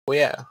Oh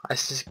yeah,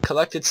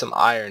 collected some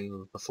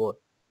iron before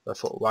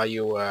while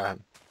your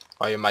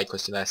mic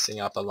was messing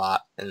up a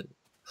lot and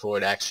before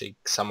it actually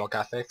somewhat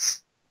got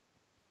fixed.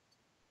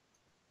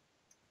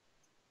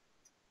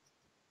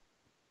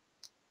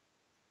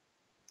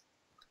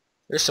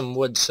 There's some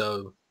wood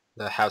so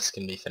the house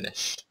can be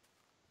finished.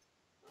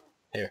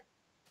 Here.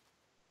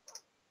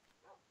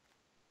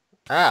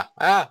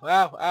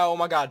 Oh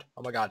my god.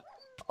 Oh my god.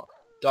 Oh,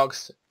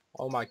 dogs.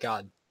 Oh my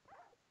god.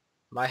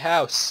 My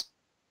house.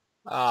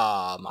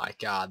 Oh my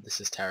god,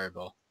 this is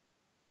terrible.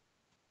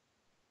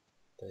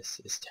 This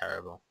is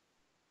terrible.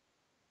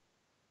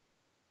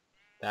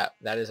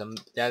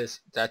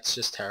 That's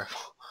just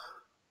terrible.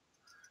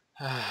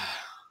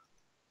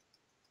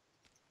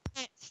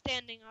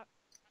 Standing up.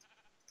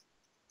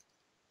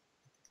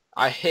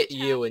 I hit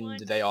you and one.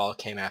 they all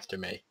came after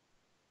me.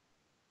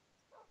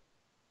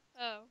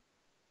 Oh.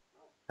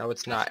 No,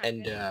 it's That's not. not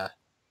And good.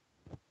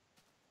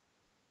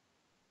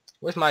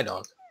 where's my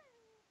dog?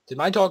 Did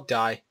my dog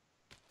die?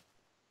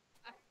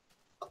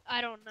 I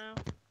don't know.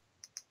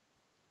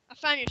 I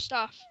found your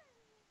stuff.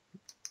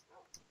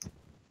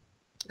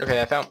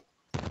 Okay, I found.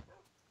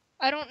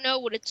 I don't know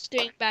what it's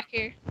doing back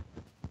here.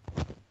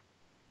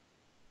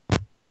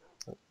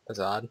 That's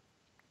odd.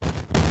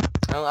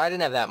 Well, I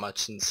didn't have that much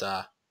since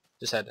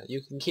just had.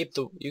 You can keep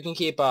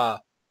the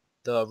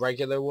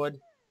regular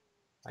wood,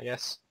 I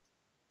guess.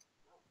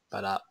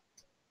 But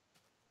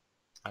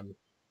I'm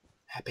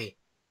happy.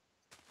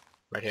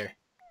 Right here,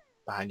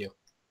 behind you.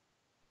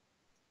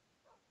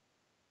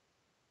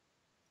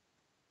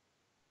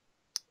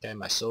 Okay,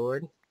 my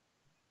sword.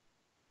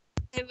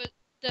 It was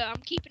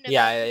I'm keeping it.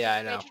 Yeah, yeah,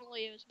 I know.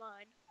 Originally, it was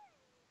mine.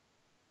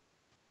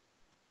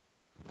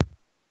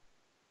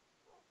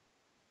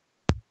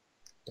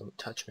 Don't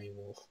touch me,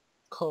 wolf.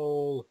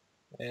 Coal,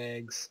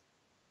 eggs,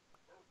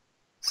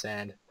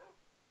 sand.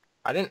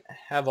 I didn't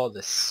have all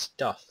this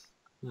stuff.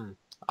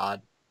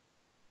 Odd.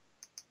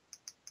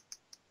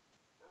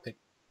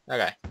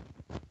 Okay.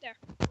 There.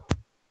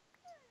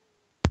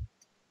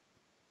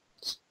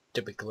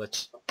 Stupid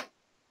glitch.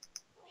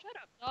 Shut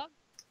up, dog.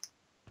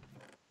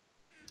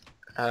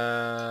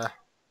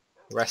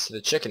 Rest of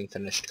the chicken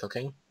finished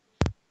cooking.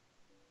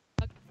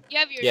 You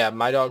have your. Yeah,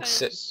 my dog's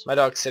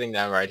sitting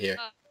down right here.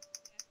 Okay.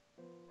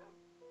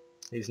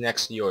 He's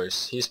next to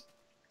yours. He's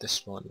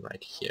this one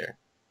right here.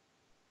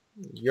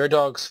 Your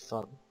dog's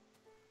fun.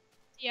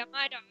 Yeah,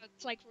 my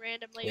dog's like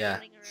randomly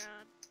running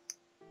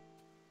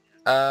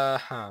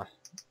around.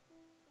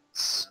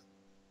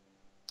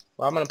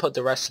 Well, I'm gonna put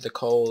the rest of the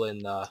coal in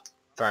the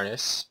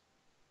furnace.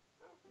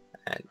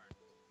 And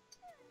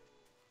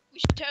We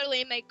should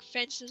totally make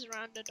fences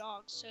around the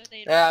dogs so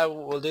they don't. yeah,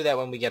 we'll do that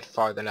when we get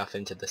far enough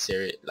into the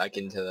series, like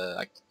into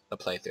the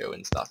playthrough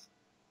and stuff.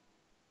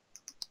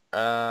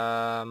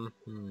 I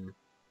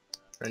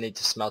need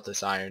to smelt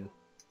this iron.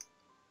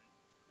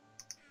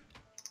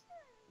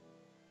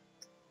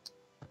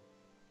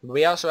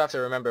 We also have to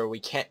remember we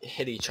can't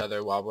hit each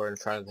other while we're in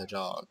front of the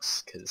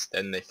dogs, because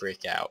then they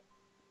freak out.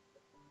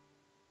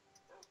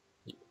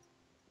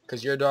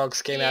 Because your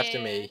dogs came after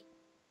me,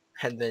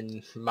 and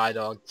then my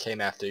dog came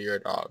after your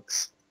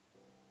dogs.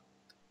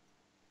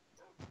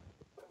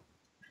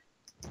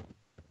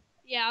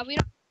 Yeah, we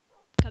don't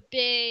like a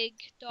big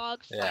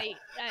dog fight.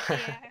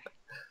 Yeah.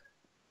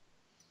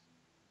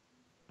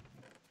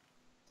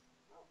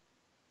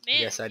 Man,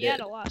 yes, I you did.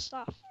 had a lot of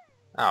stuff.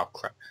 Oh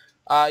crap.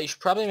 You should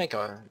probably make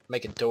a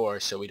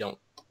door so we don't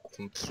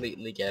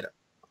completely get.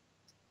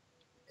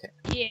 Okay.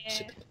 Yeah.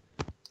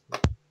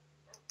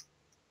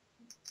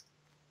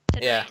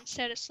 Tonight, yeah.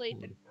 Instead of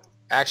sleeping.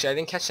 Actually, I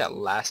didn't catch that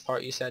last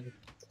part you said. To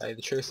tell you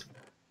the truth.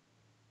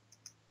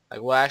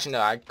 Like, well, actually,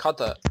 no. I caught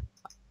the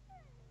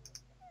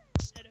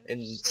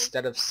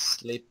instead of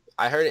sleep.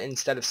 I heard it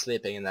instead of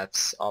sleeping, and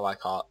that's all I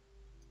caught.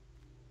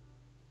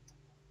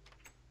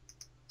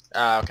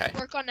 Okay.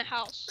 Work on the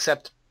house.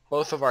 Except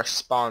both of our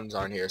spawns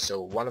aren't here,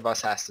 so one of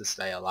us has to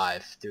stay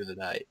alive through the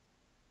night.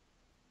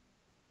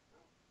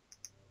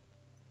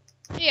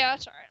 Yeah,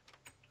 that's alright.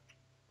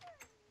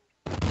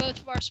 Both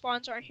of our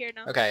spawns aren't here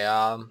now. Okay,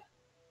 I'll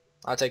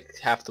take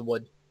half the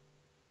wood.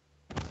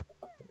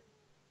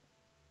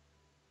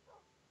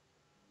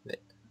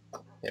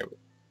 There we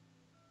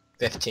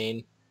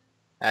 15.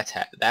 That's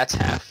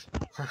half.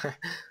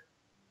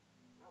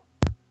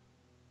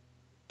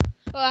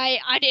 Well,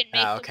 I didn't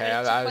make okay,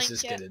 I was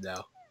just kidding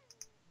though.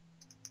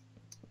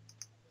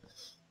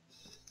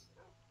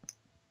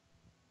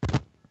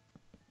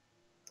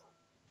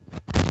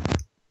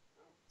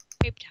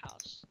 Scraped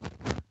house.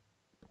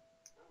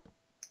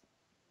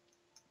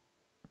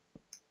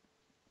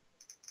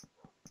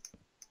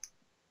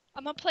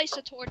 I'm gonna place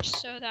a torch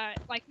so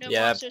that like no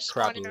monsters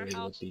spawn in our house.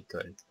 Yeah, would be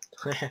good.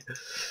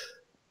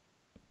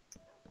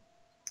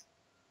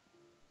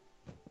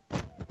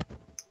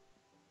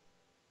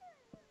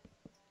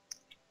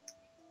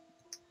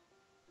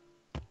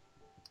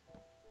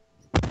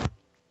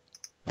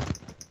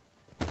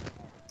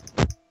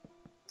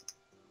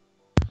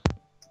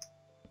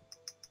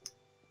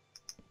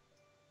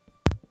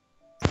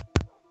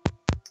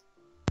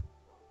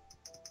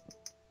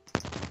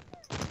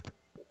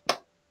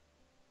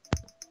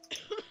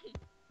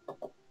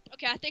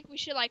 I think we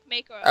should like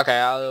make a. Okay,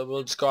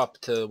 we'll just go up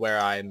to where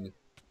I'm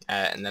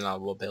at, and then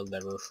we'll build the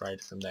roof right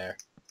from there.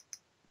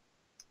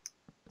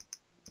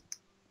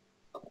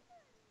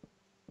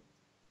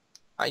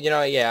 You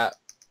know, yeah,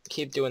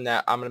 keep doing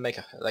that. I'm gonna make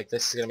a, like,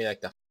 this is gonna be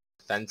like the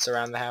fence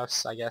around the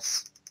house, I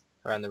guess,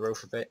 around the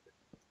roof of it.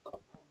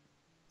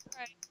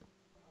 Right.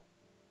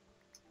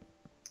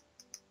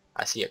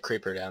 I see a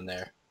creeper down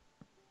there.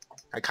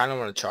 I kind of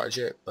want to charge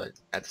it, but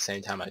at the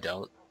same time I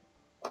don't.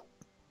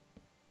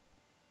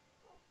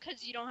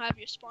 Cause you don't have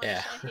your spawner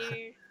Yeah. set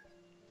here.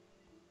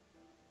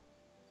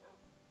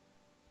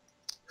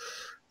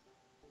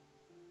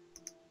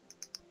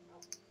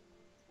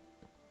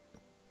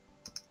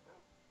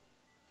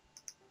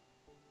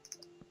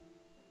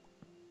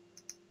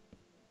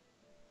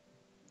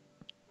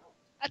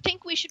 I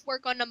think we should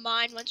work on the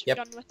mine once we're Yep.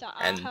 done with the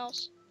And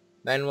house.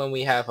 then when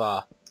we have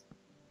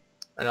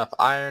enough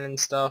iron and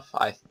stuff,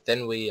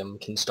 then we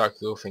can start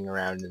goofing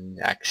around and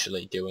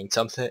actually doing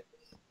something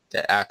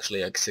that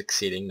actually like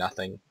succeeding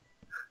nothing.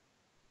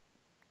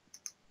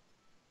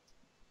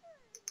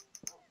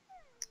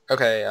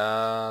 Okay,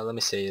 let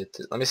me see.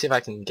 Let me see if I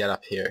can get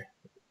up here.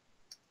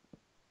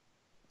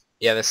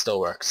 Yeah, this still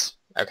works.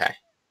 Okay.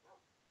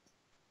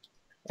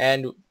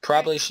 And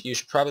probably you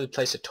should probably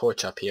place a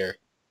torch up here.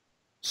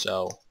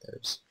 So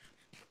there's.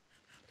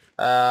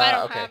 I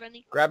don't Okay. have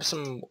any.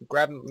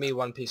 Grab me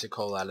one piece of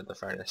coal out of the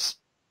furnace.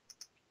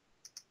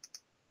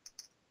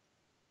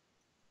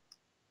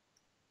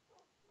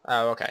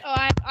 Oh, okay.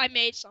 Oh, I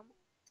made some.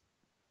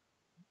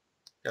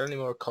 Got any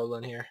more coal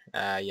in here?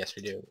 Yes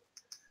we do.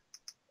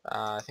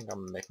 I think I'm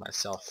gonna make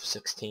myself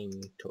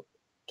 16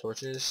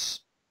 torches.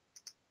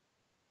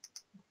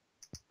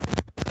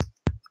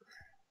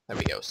 There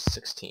we go,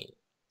 16.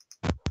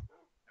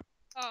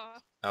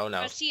 Oh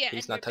no, I see it.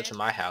 he's not touching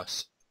my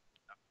house.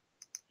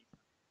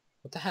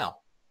 What the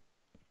hell?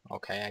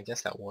 Okay, I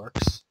guess that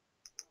works.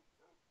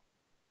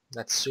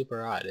 That's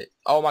super odd.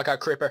 Oh my god,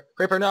 creeper!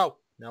 Creeper, no!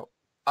 No.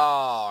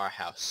 Oh, our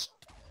house.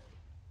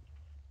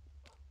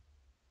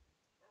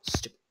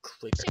 Stupid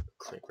creeper.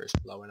 Creeper's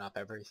blowing up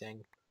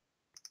everything.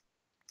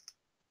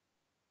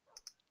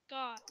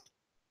 God.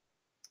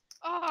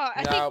 Oh,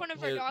 I No, think one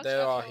of our dogs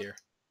they're all got killed. here.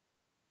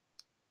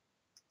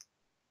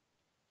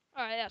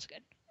 Alright, that's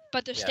good.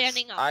 But they're Yes.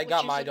 standing up. I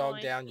got which my is dog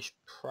annoying. down. You should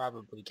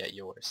probably get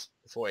yours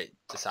before it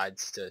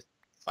decides to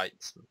fight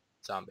some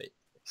zombies.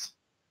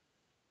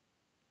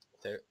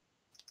 There.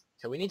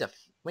 So we need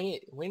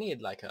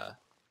like a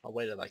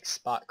way to like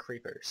spot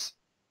creepers.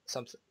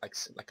 Something like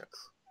a.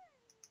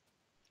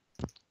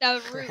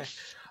 The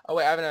roof. Oh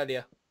wait, I have an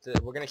idea.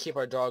 We're gonna keep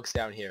our dogs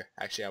down here.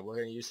 Actually, we're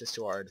gonna use this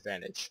to our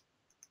advantage.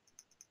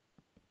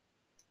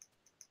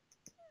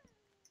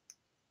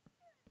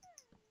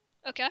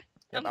 Okay. Yep,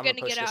 I'm gonna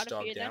gonna push get this out of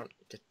dog here down.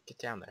 then. Get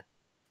down there.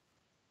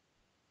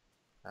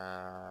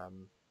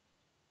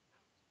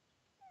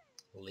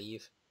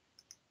 Leave.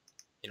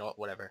 You know what?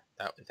 Whatever.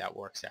 That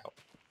works out.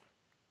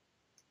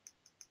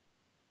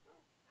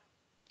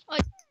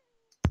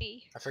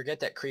 I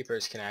forget that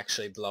creepers can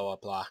actually blow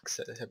up blocks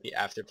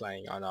after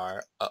playing on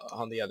our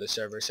on the other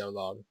server so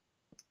long.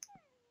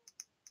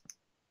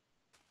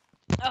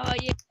 Oh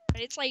yeah.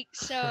 It's like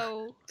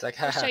so. It's like,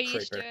 We're haha, so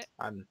used to creeper. it.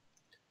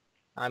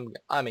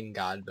 I'm in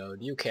God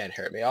mode. You can't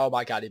hurt me. Oh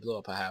my god, he blew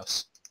up a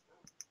house.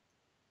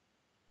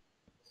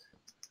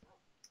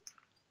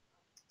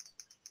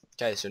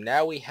 Okay, so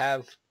now we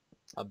have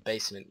a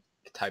basement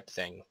type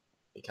thing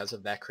because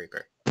of that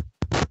creeper.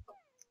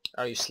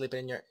 Are you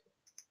sleeping in your...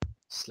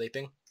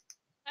 Sleeping?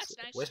 That's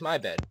nice. Where's my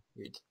bed?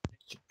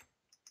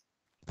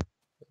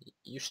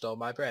 You stole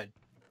my bread.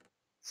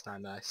 It's not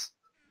nice.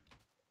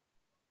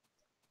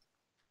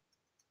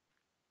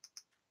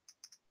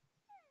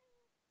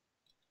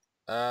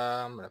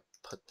 I'm gonna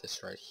put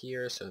this right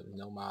here so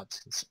no mobs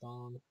can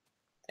spawn.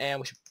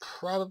 And we should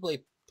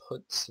probably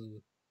put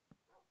some...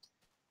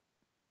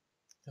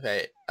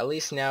 Okay, at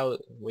least now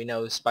we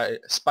know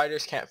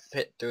spiders can't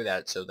fit through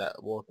that, so that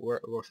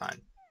we're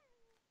fine.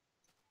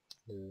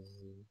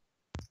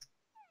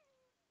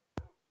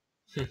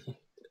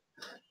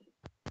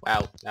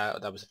 Wow,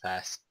 that was a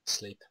fast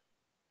sleep.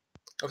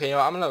 Okay, you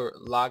know, I'm gonna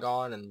log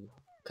on and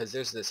because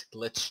there's this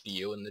glitched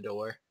view in the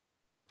door.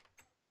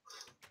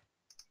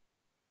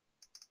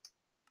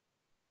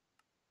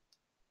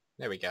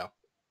 There we go.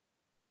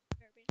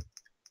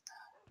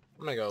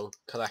 I'm gonna go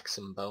collect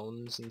some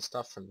bones and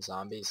stuff from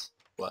zombies.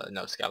 Well,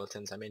 no,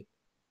 skeletons, I mean.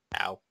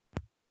 Ow.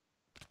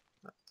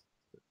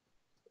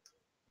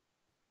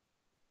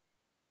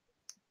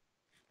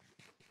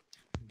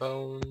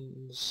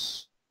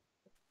 Bones.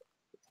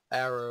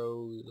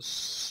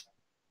 Arrows.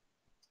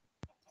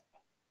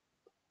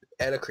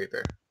 And a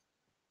creeper.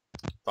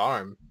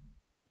 Farm.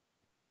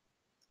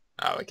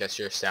 Oh, I guess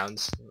your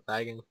sound's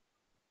lagging.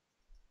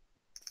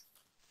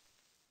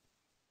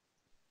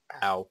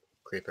 Ow.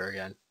 Creeper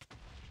again.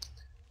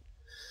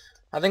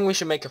 I think we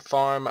should make a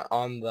farm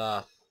on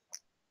the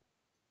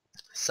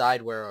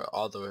side where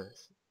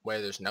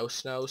where there's no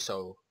snow,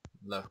 so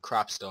the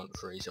crops don't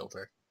freeze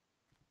over.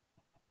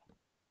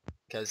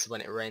 Because when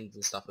it rains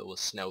and stuff, it will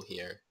snow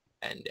here,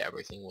 and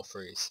everything will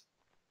freeze.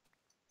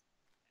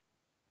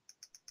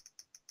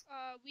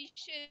 we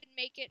should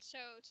make it so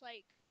it's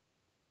like.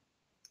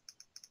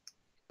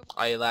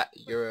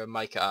 Your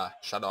mic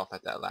shut off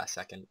at that last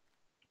second.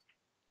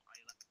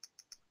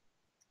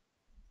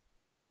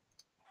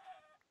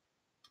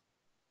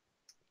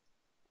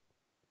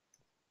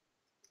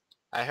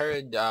 I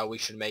heard we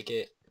should make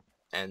it,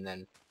 and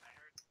then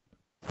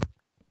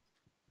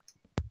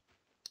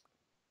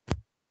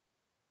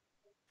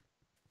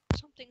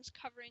Something's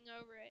covering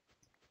over it.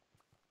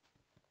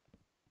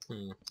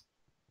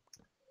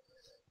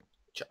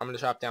 I'm gonna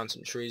chop down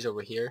some trees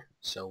over here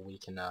so we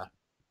can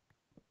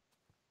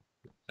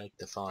make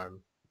the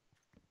farm.